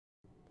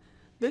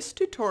This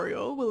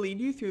tutorial will lead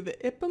you through the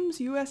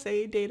IPUMS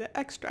USA data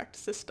extract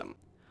system.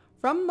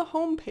 From the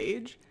home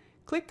page,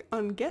 click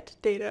on Get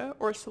Data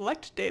or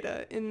Select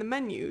Data in the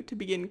menu to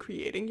begin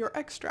creating your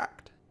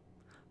extract.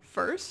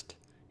 First,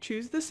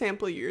 choose the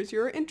sample years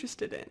you are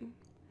interested in.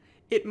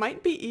 It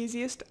might be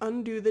easiest to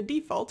undo the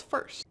default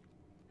first.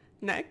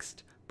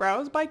 Next,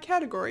 browse by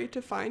category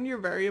to find your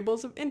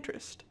variables of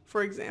interest,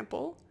 for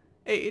example,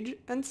 age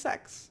and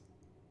sex.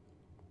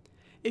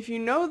 If you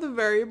know the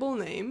variable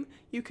name,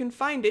 you can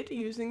find it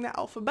using the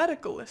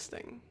alphabetical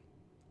listing.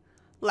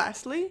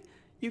 Lastly,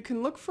 you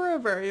can look for a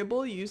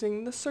variable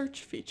using the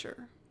search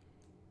feature.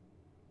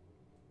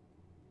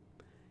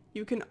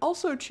 You can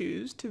also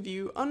choose to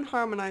view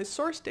unharmonized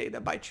source data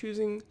by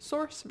choosing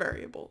Source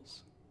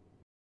Variables.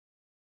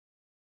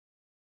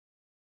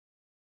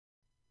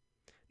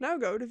 Now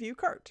go to View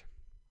Cart.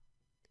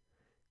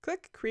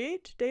 Click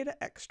Create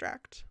Data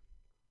Extract.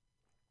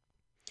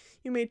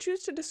 You may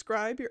choose to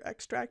describe your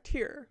extract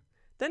here,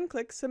 then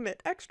click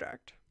Submit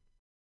Extract.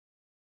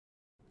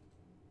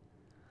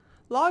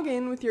 Log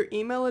in with your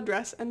email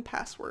address and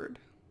password.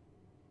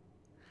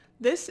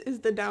 This is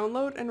the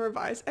Download and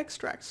Revise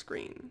Extract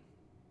screen.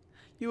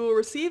 You will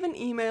receive an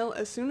email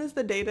as soon as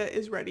the data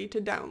is ready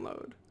to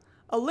download.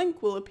 A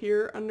link will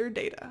appear under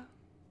Data.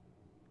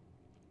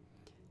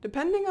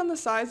 Depending on the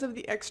size of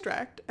the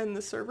extract and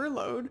the server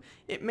load,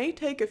 it may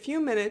take a few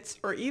minutes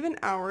or even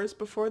hours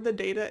before the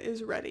data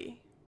is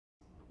ready.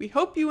 We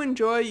hope you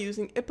enjoy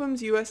using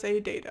IPUMS USA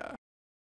data.